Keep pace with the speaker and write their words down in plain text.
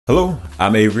Hello,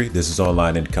 I'm Avery. This is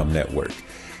Online Income Network.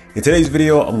 In today's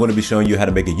video, I'm going to be showing you how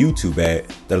to make a YouTube ad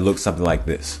that looks something like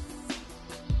this.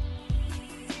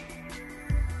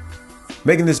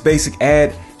 Making this basic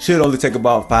ad should only take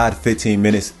about 5 to 15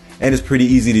 minutes, and it's pretty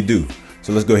easy to do.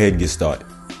 So let's go ahead and get started.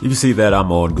 You can see that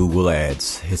I'm on Google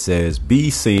Ads. It says be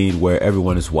seen where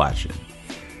everyone is watching.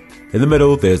 In the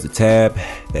middle, there's the tab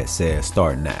that says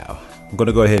start now. I'm going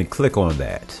to go ahead and click on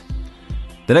that.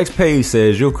 The next page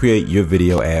says you'll create your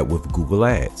video ad with Google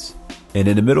Ads. And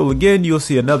in the middle again, you'll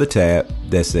see another tab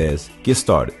that says get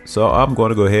started. So I'm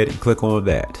going to go ahead and click on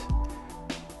that.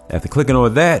 After clicking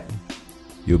on that,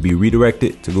 you'll be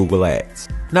redirected to Google Ads.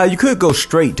 Now you could go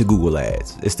straight to Google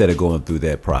Ads instead of going through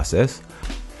that process.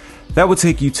 That will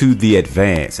take you to the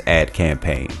advanced ad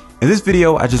campaign. In this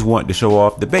video, I just want to show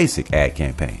off the basic ad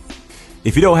campaign.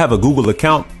 If you don't have a Google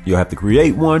account, you'll have to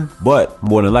create one, but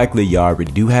more than likely you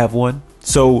already do have one.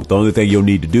 So the only thing you'll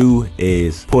need to do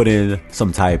is put in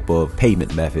some type of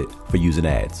payment method for using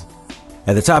ads.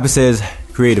 At the top it says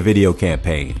create a video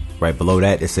campaign. Right below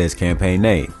that it says campaign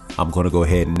name. I'm going to go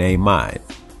ahead and name mine.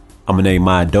 I'm going to name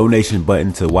mine donation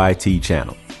button to YT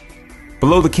channel.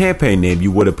 Below the campaign name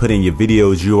you would have put in your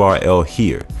video's URL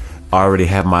here. I already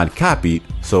have mine copied,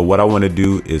 so what I want to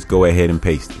do is go ahead and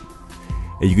paste it.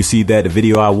 And you can see that the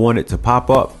video I wanted to pop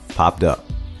up popped up.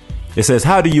 It says,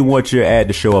 how do you want your ad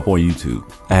to show up on YouTube?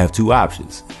 I have two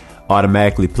options.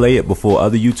 Automatically play it before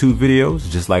other YouTube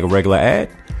videos, just like a regular ad,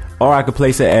 or I could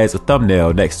place it as a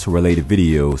thumbnail next to related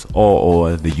videos or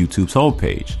on the YouTube's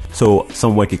homepage, so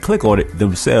someone can click on it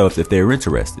themselves if they're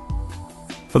interested.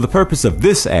 For the purpose of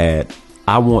this ad,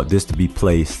 I want this to be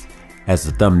placed as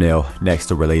a thumbnail next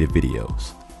to related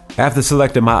videos. After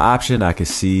selecting my option, I can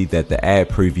see that the ad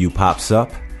preview pops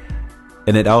up,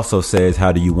 and it also says,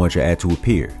 how do you want your ad to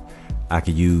appear? I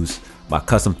could use my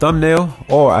custom thumbnail,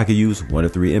 or I could use one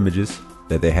of 3 images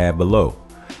that they have below.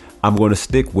 I'm going to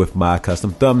stick with my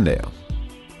custom thumbnail.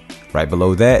 Right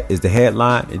below that is the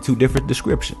headline and 2 different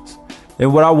descriptions.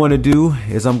 And what I want to do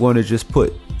is I'm going to just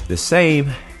put the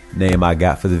same name I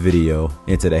got for the video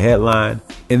into the headline,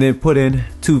 and then put in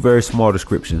 2 very small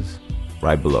descriptions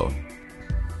right below.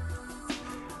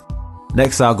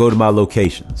 Next, I'll go to my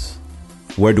locations.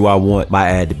 Where do I want my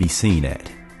ad to be seen at?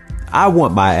 I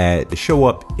want my ad to show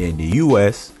up in the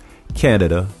US,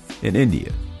 Canada, and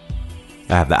India.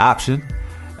 I have the option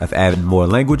of adding more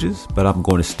languages, but I'm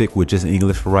going to stick with just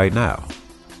English for right now.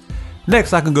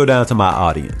 Next, I can go down to my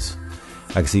audience.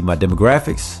 I can see my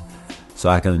demographics, so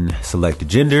I can select the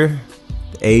gender,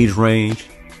 the age range,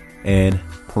 and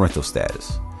parental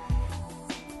status.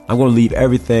 I'm going to leave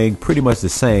everything pretty much the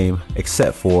same,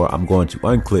 except for I'm going to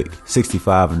unclick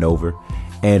 65 and over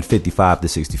and 55 to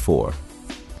 64.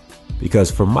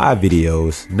 Because for my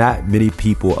videos, not many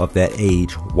people of that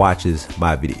age watches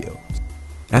my videos.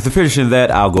 After finishing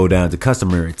that, I'll go down to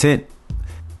customer intent.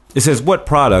 It says, what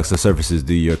products or services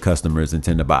do your customers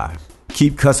intend to buy?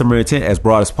 Keep customer intent as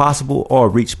broad as possible, or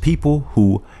reach people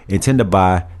who intend to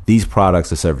buy these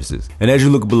products or services. And as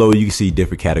you look below, you can see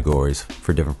different categories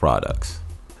for different products.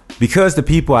 Because the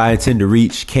people I intend to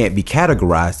reach can't be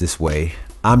categorized this way,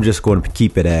 I'm just going to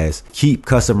keep it as keep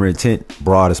customer intent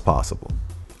broad as possible.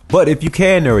 But if you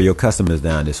can narrow your customers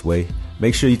down this way,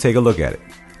 make sure you take a look at it.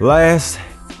 Last,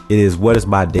 it is what is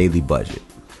my daily budget.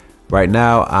 Right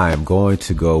now, I am going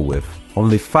to go with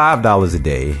only $5 a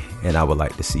day, and I would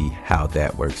like to see how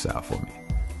that works out for me.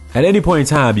 At any point in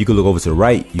time, you can look over to the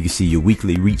right, you can see your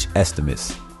weekly reach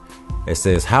estimates. It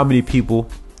says how many people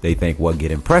they think will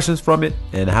get impressions from it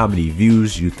and how many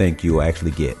views you think you'll actually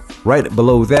get. Right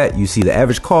below that, you see the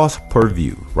average cost per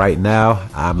view. Right now,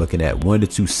 I'm looking at 1 to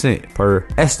 2 cents per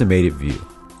estimated view.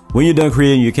 When you're done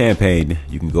creating your campaign,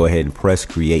 you can go ahead and press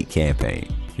create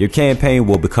campaign. Your campaign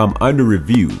will become under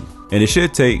review, and it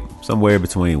should take somewhere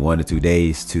between 1 to 2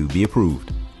 days to be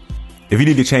approved. If you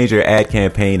need to change your ad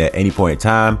campaign at any point in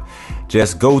time,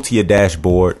 just go to your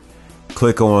dashboard,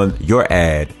 click on your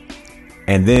ad,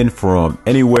 and then from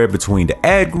anywhere between the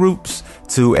ad groups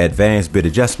to advanced bid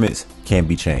adjustments can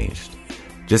be changed.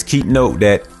 Just keep note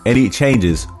that any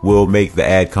changes will make the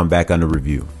ad come back under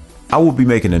review. I will be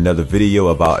making another video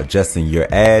about adjusting your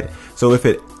ad, so if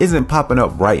it isn't popping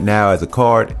up right now as a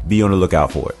card, be on the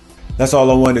lookout for it. That's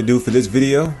all I wanted to do for this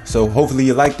video, so hopefully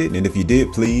you liked it, and if you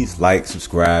did, please like,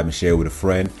 subscribe, and share with a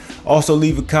friend. Also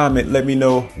leave a comment, let me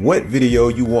know what video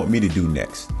you want me to do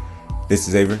next. This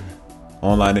is Avery,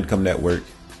 Online Income Network.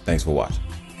 Thanks for watching.